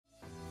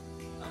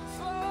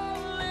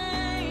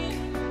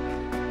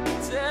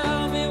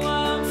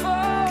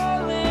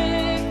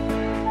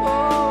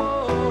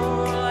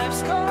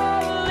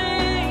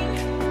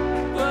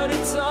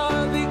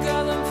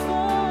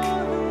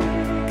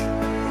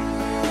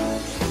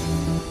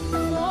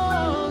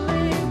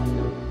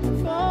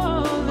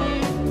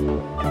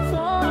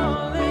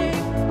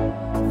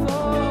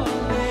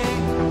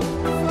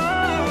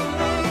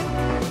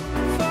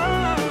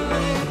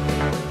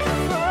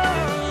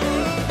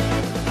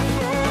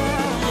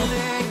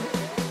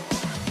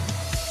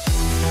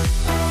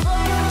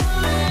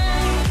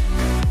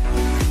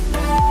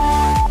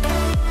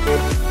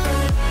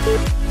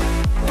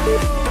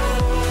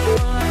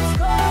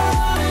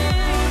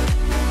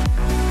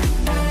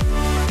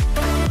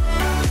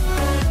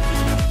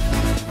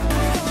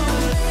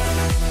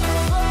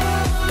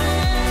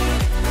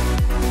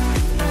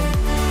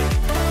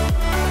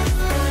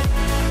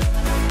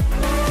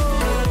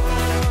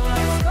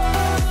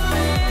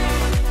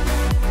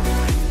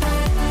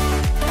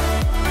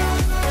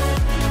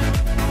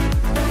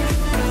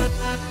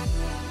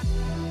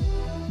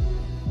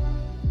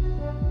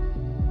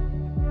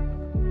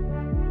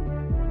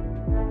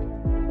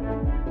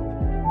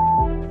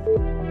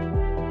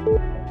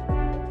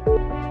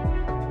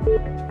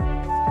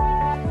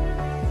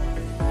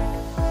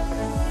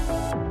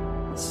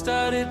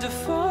Started to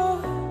fall,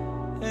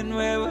 and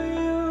where were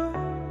you?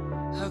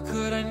 How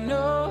could I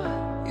know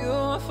you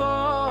were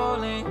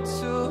falling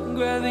too?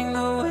 Grabbing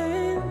the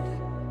wind,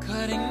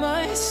 cutting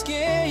my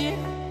skin,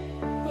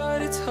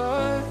 but it's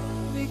hard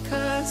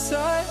because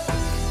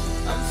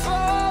I'm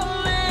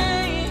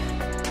falling.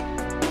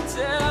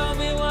 Tell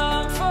me why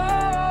I'm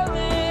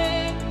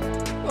falling.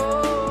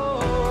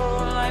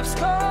 Oh, life's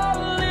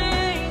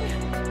calling,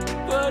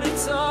 but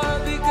it's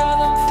hard because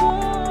I'm falling.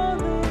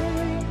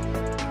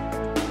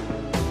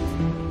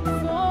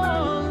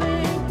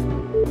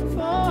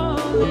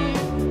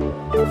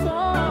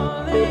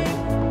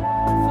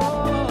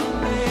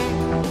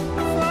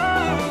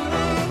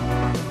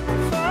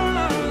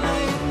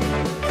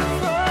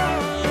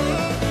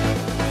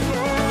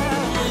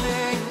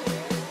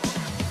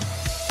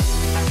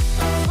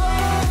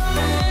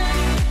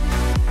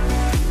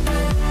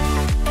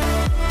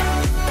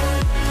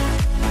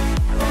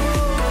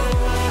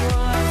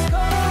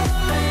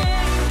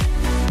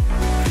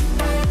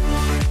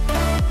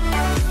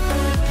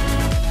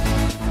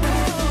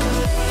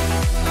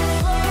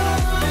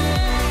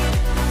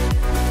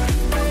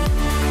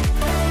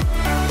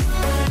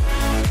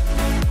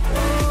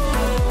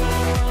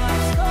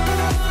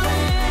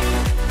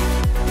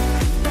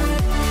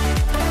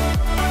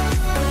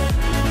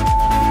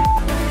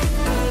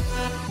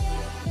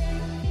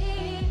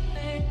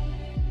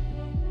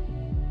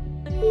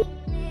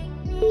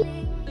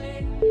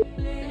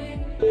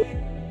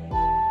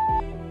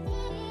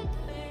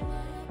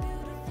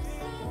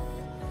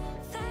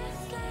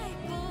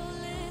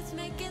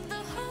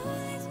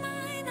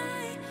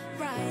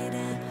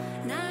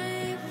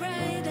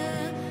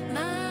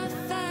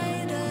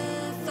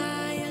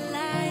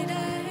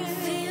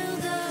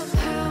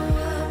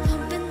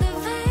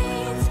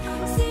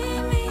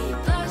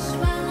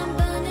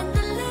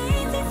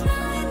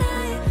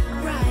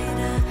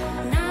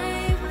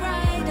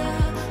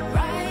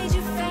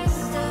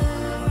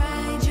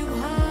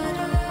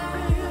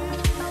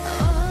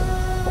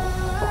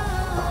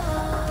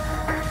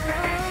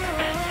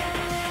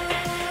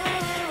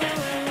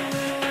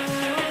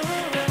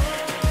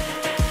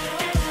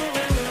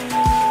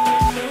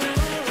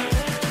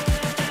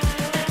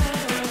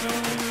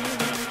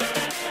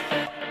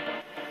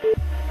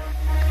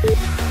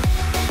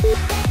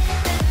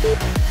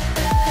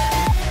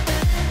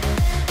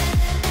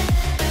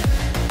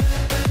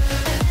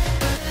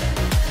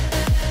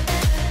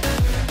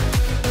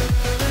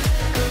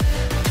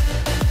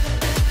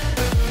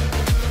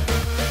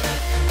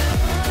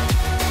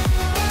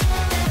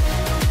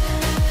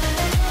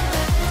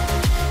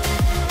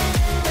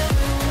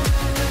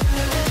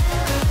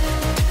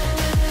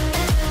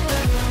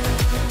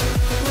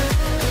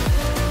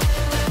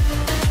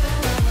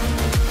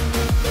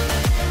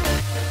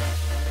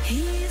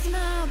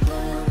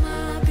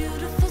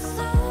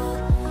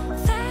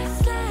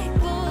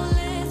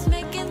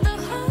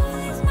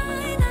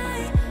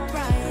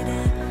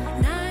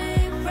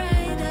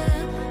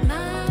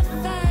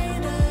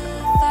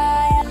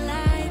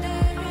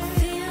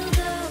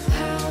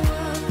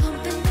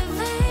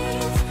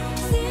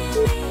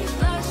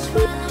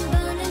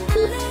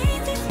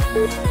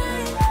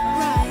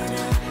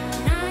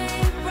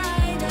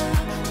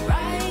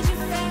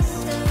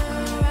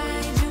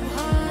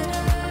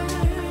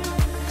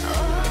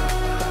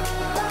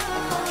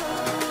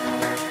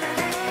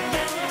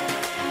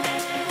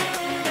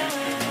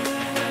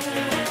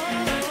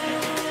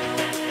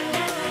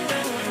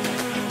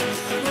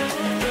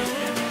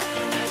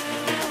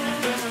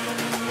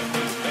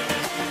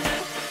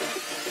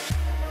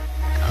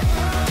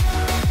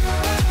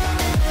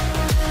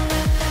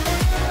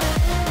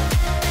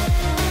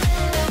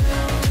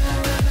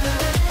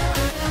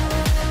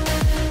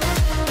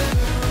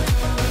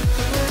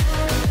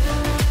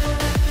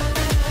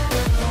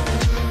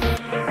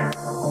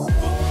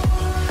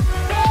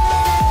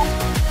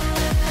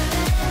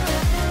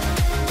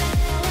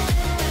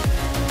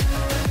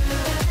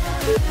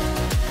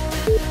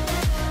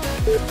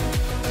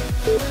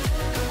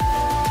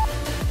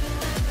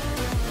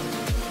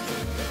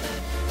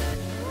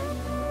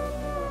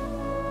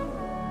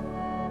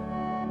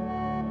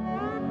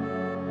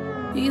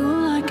 You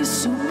like a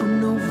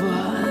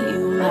supernova,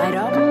 you light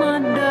up my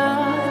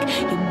dark.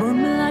 You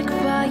burn me like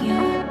fire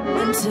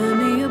and tear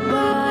me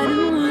apart.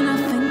 And when I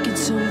think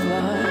it's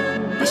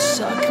over, you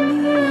suck me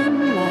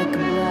in like a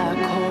black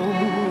hole.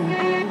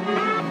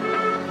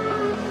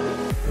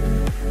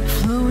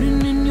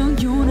 Floating in your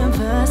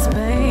universe,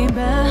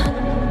 baby,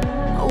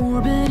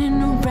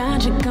 orbiting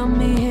around you, got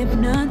me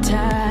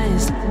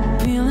hypnotized.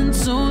 Feeling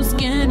so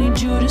scared, need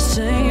you to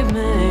save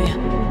me.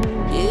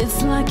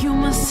 It's like you're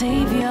my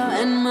savior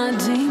and my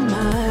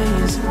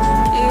demise.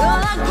 You're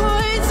like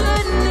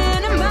poison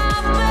in my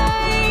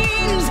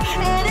veins,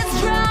 and it's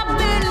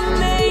driving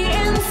me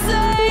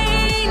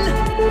insane.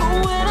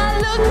 When I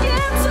look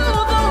into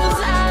those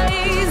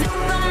eyes,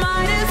 I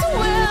might as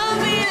well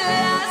be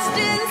lost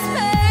in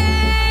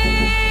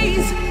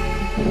space.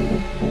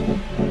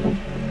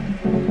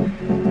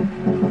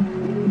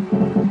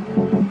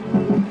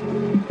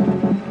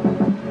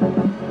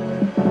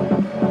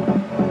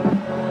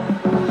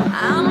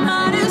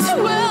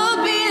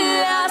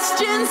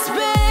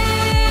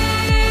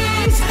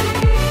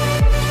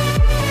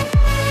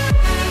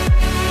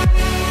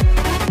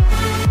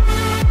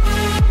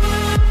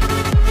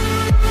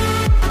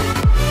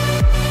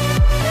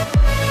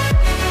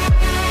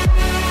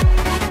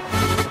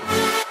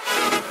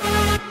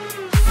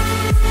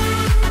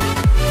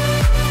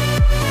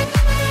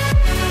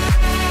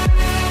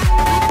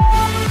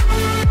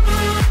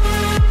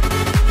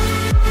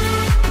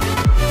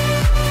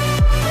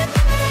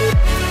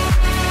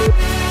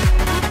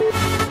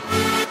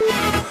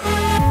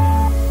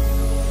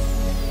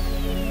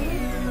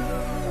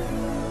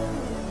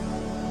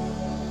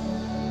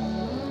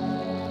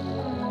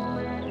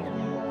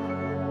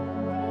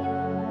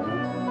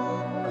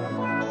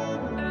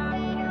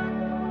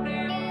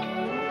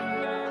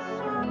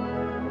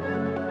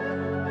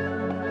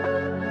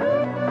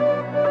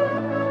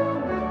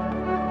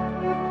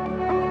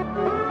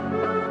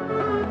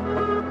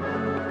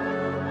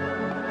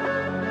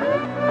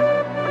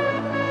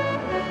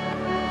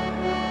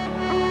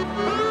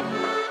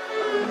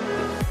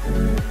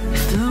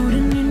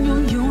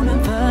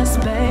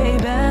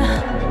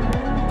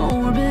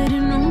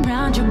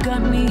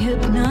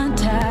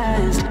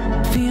 hypnotized.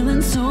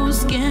 Feeling so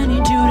scared,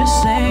 need you to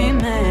save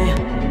me.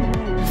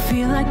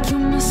 Feel like you're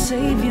my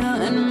savior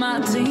and my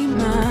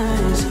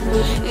demise.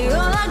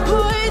 You're like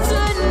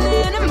poison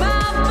in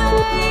my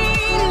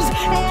veins,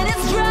 and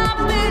it's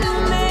driving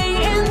me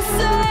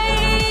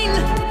insane.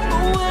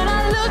 When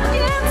I look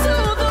into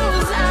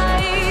those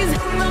eyes,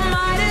 I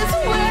might as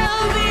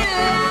well be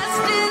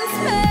lost in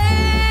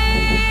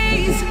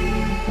space.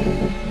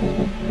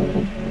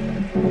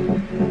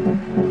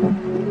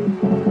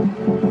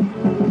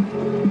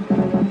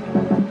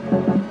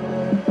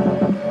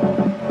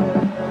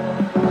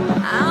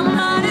 I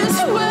might as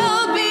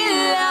well be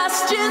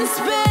lost in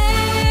space.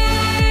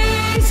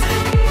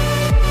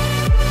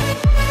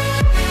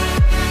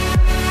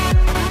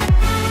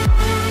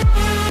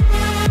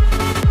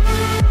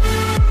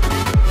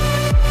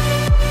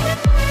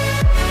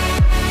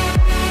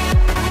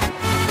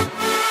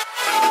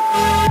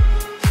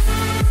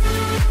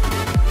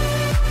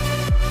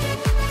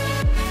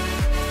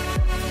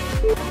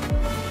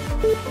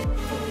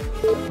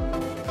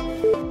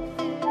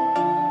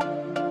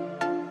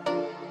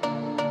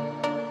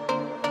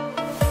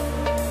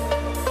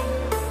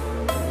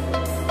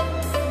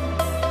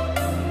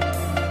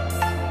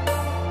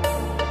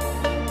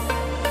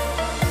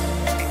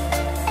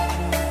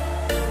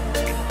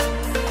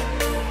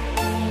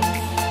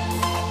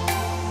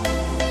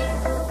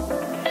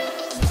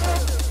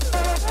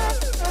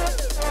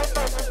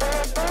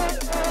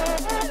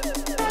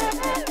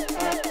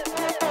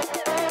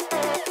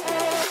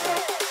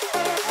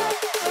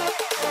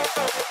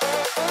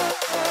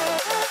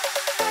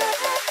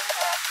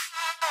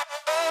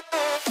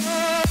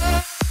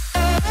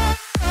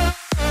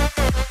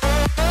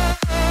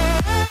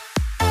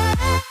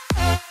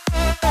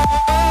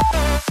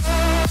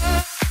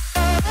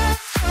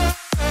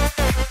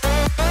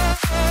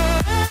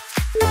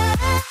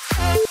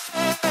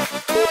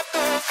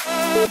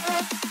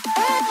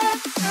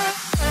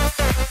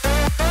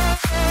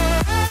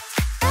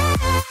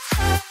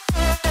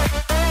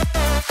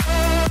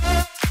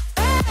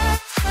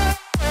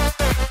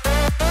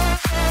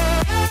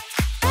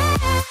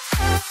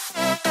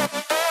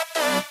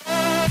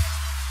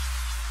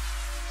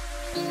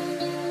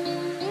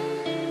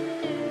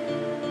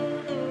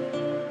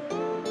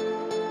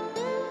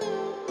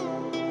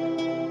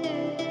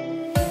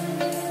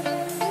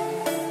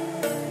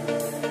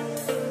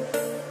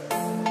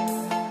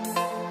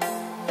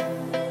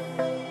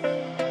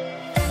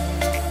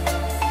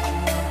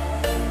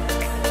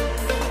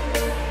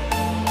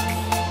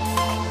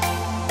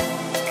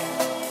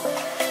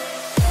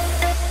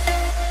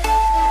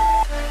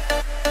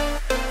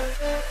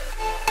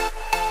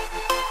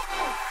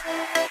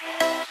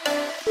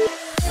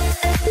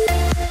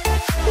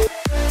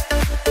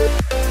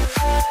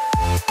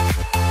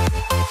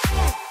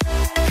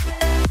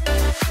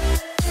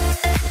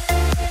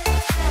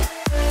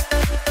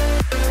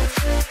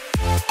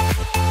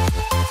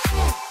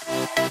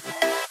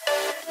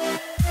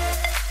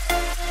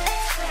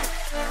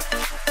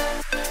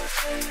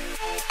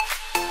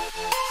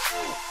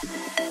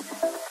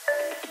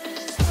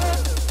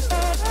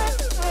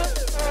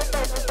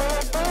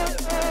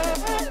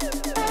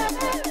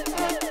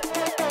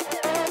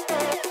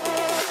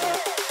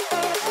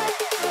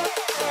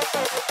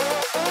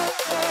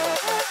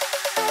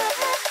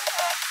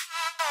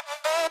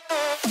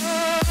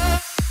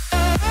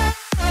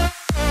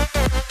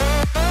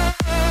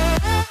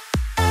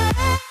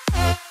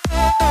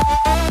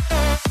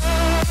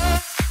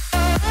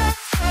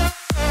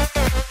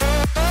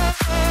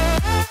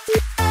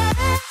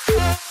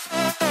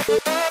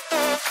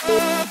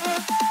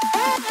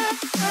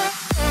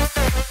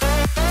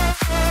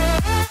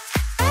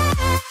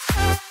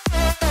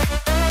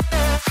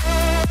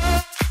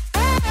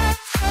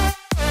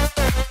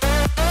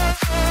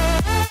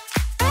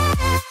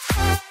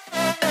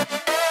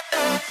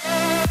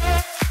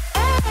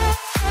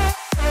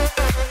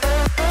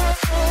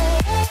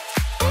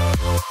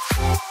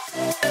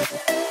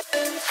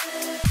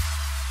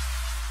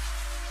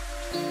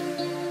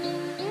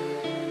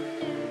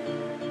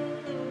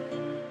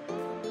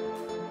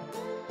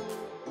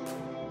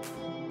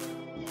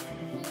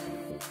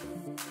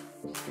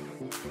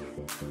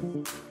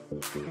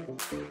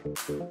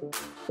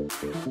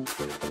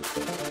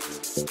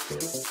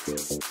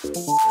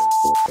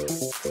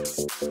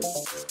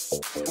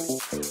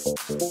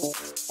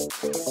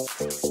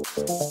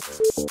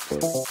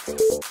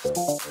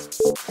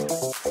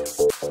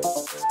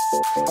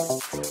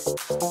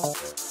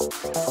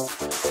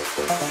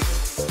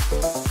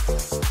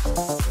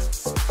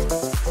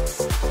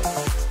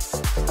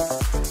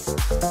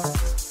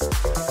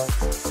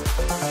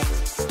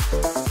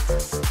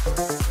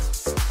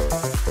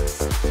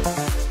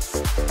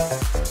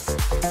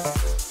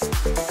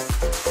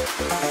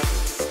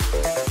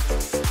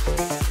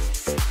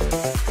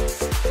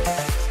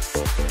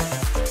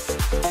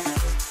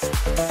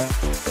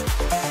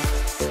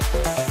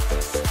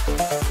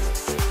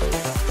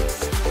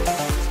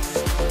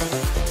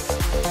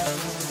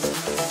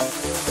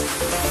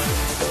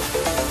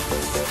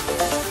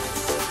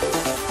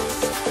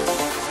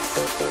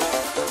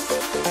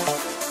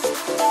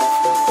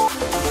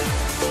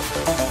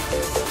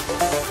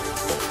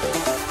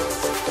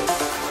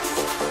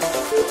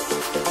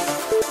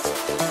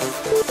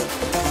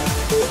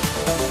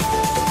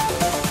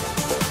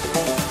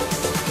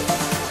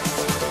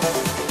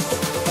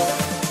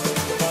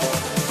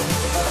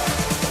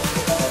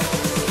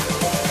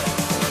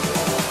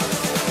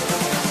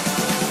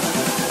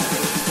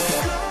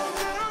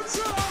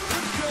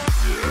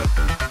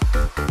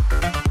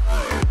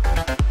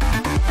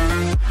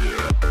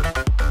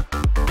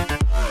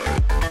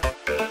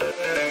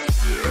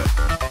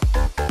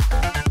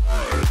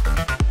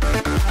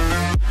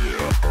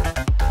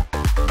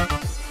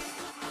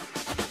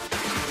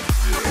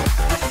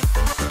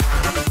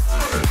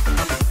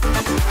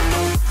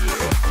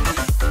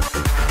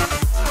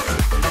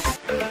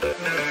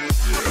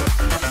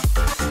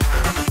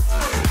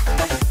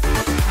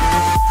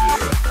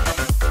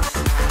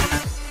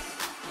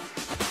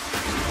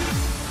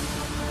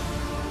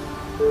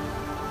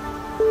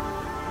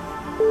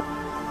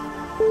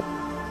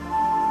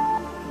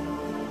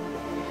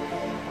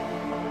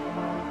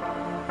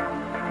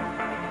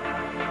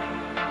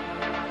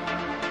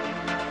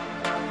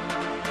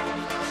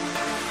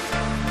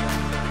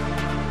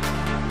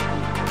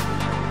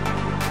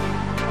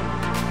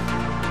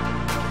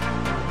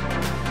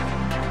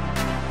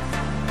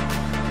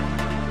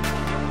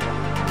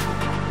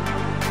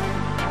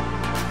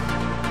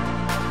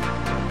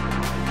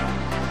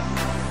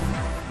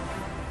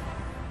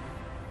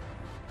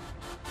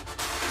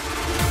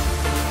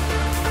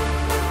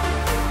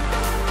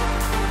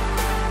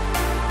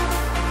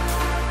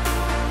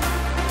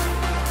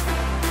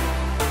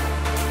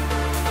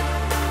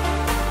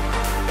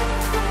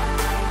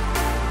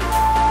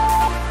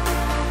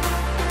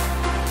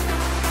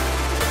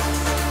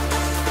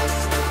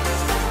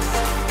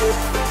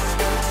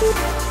 You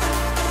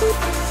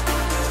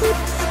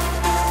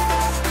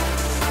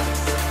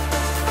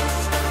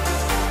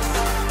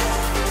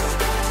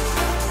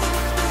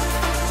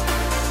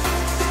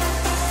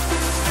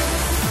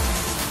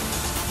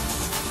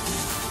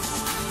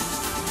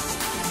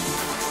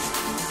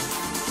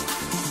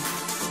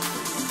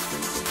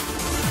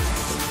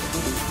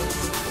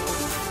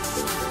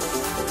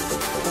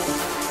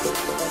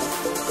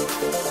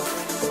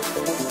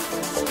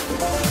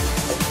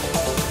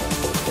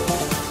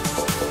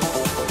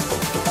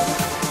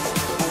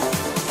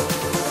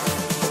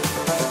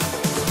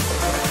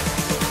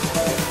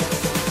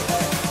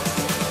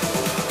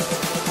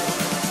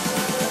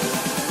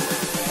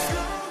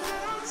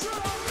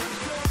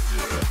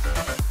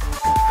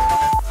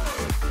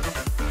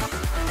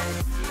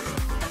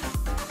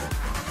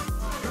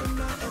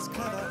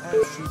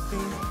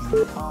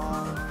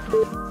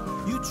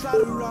try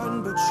to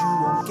run, but you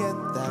won't get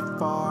that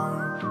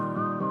far.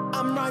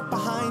 I'm right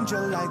behind you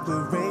like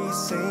we're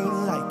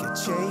racing, like a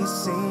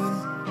chasing.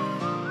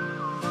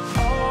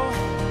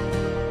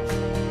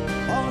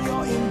 All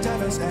your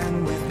endeavors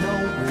end with no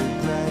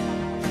regret.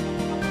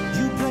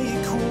 You play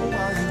it cool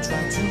while you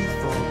try to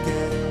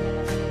forget,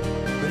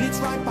 but it's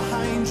right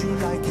behind you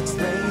like it's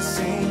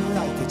racing,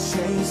 like it's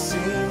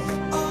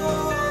chasing.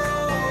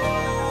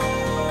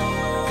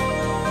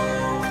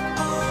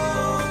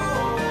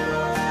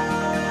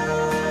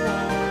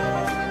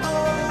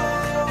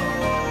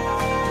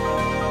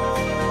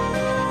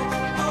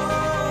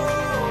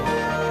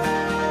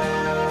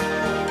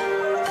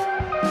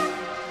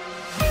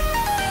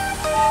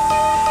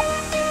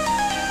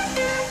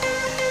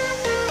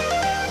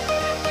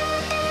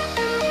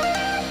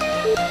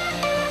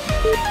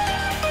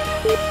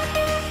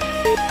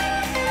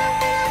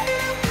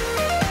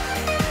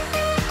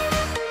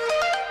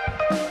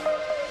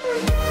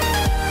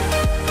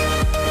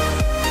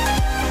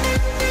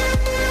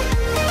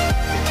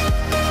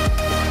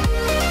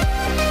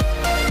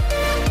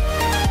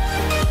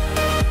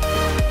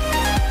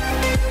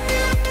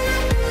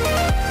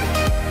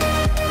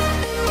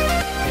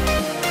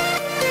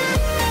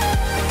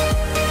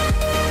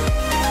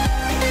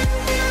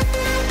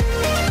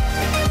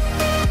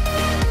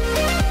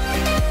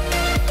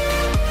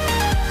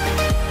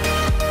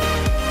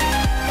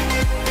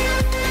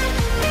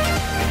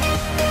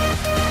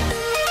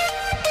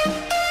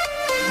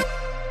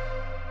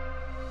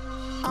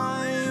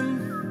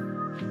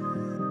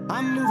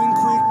 I'm moving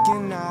quick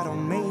and I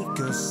don't make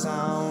a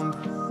sound.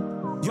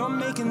 You're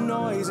making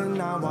noise and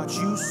I watch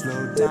you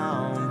slow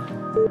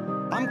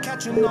down. I'm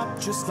catching up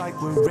just like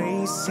we're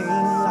racing,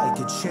 like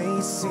a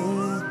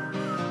chasing.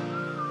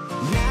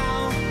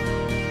 Now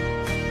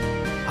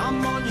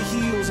I'm on your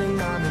heels and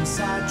I'm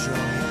inside your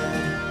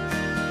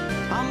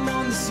head. I'm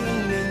on the scene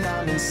and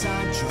I'm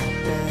inside your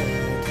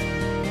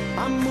bed.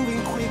 I'm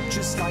moving quick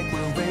just like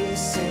we're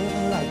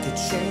racing, like a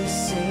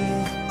chasing.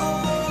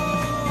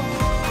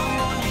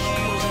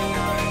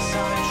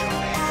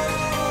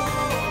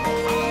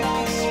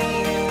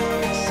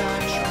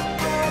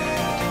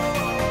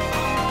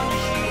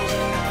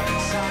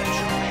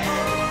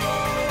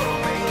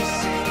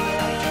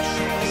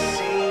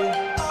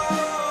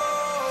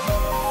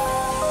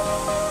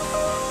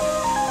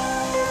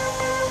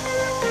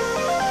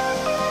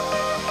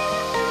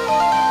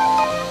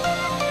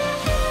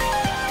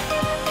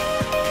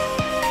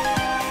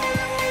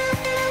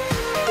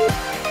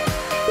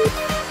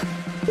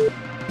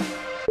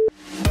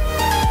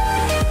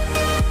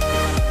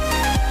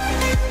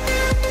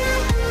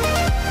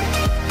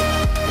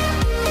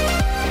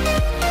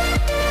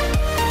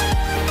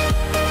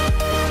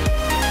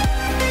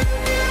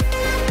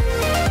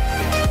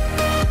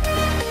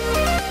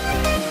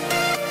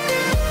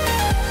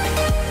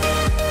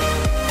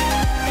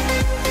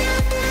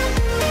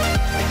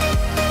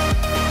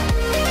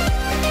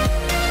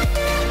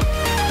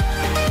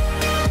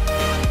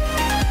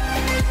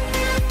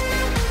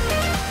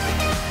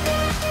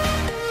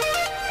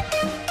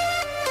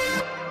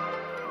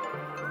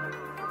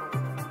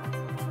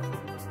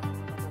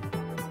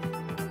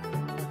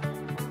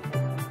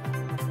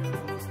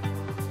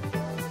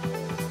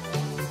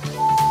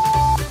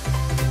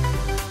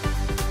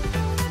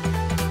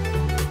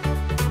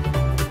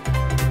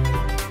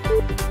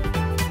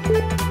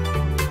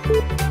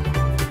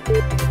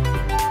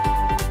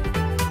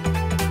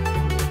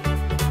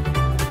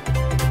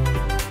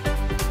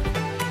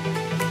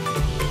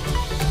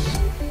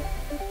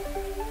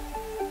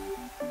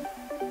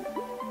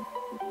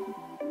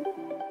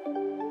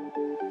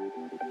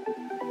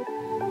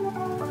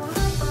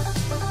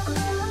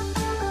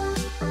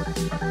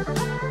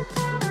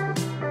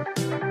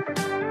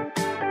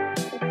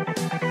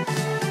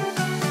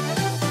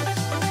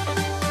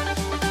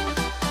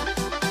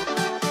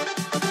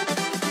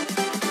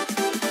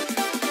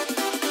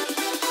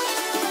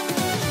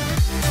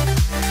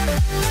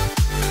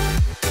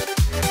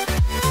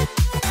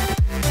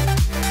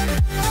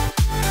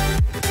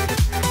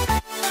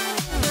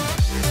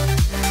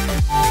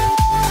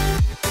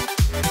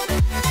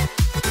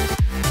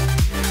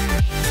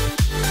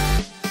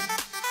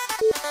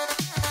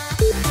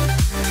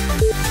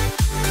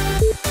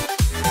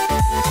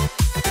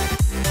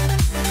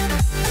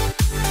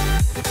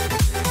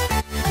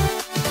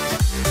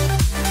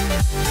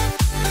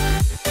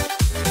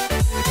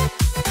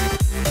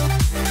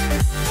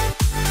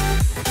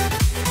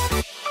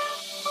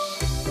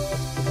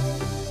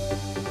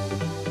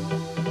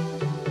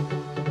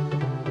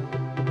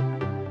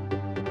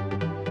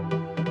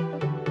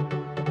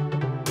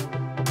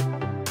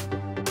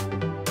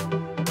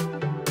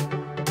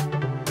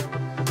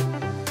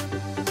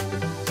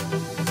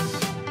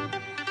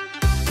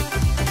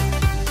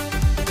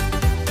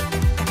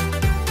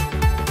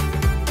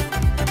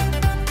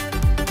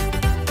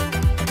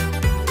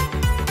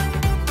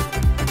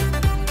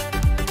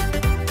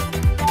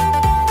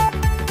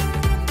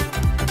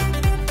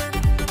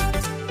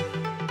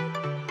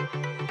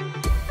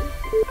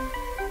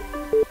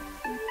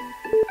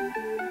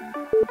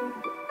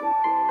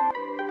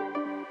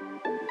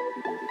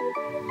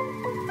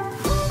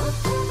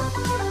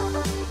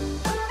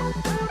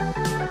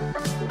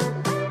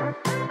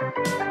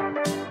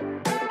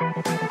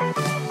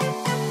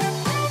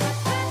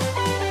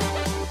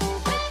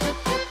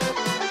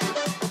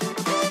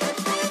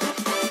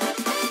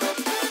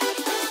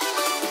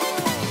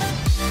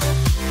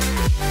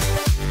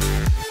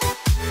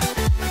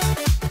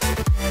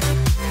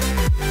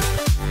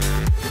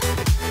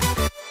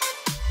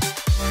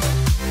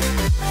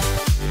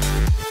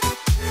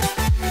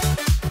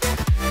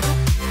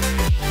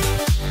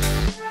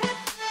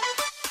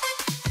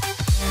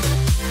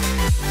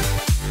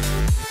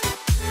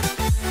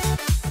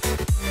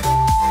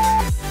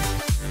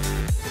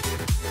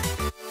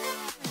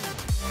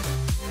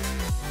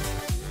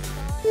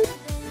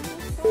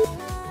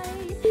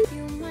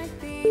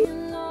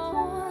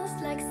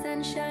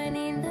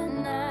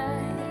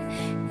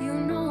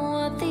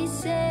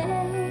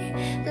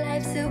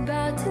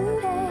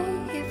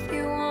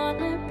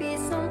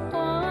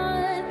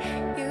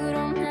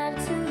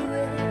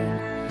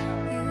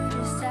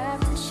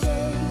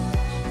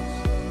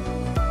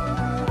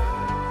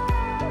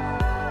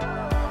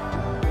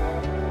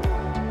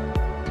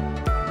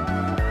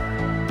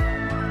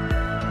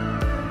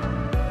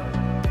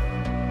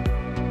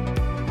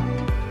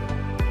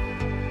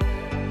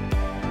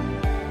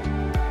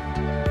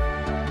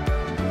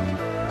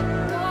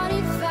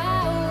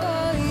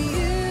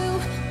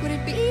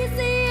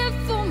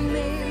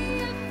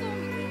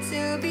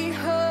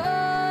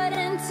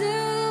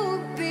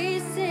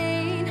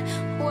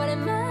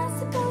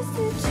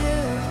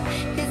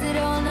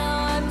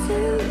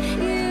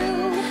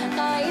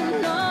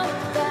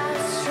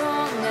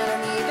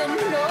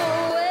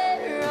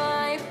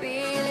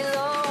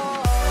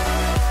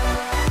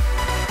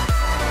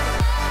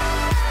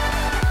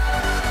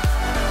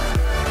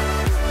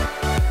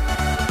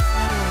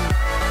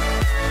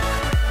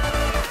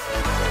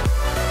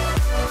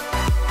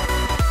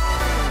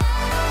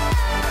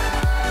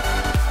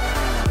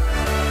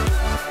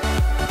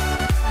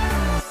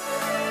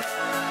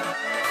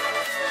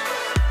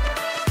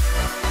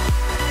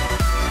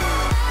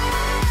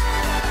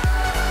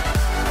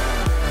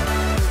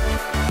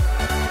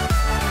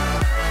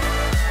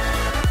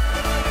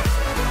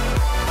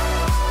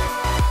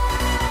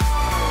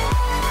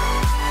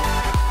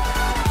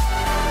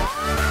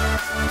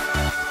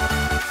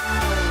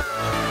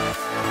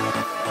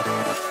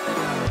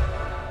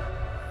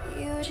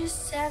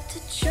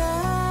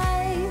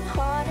 Try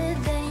hard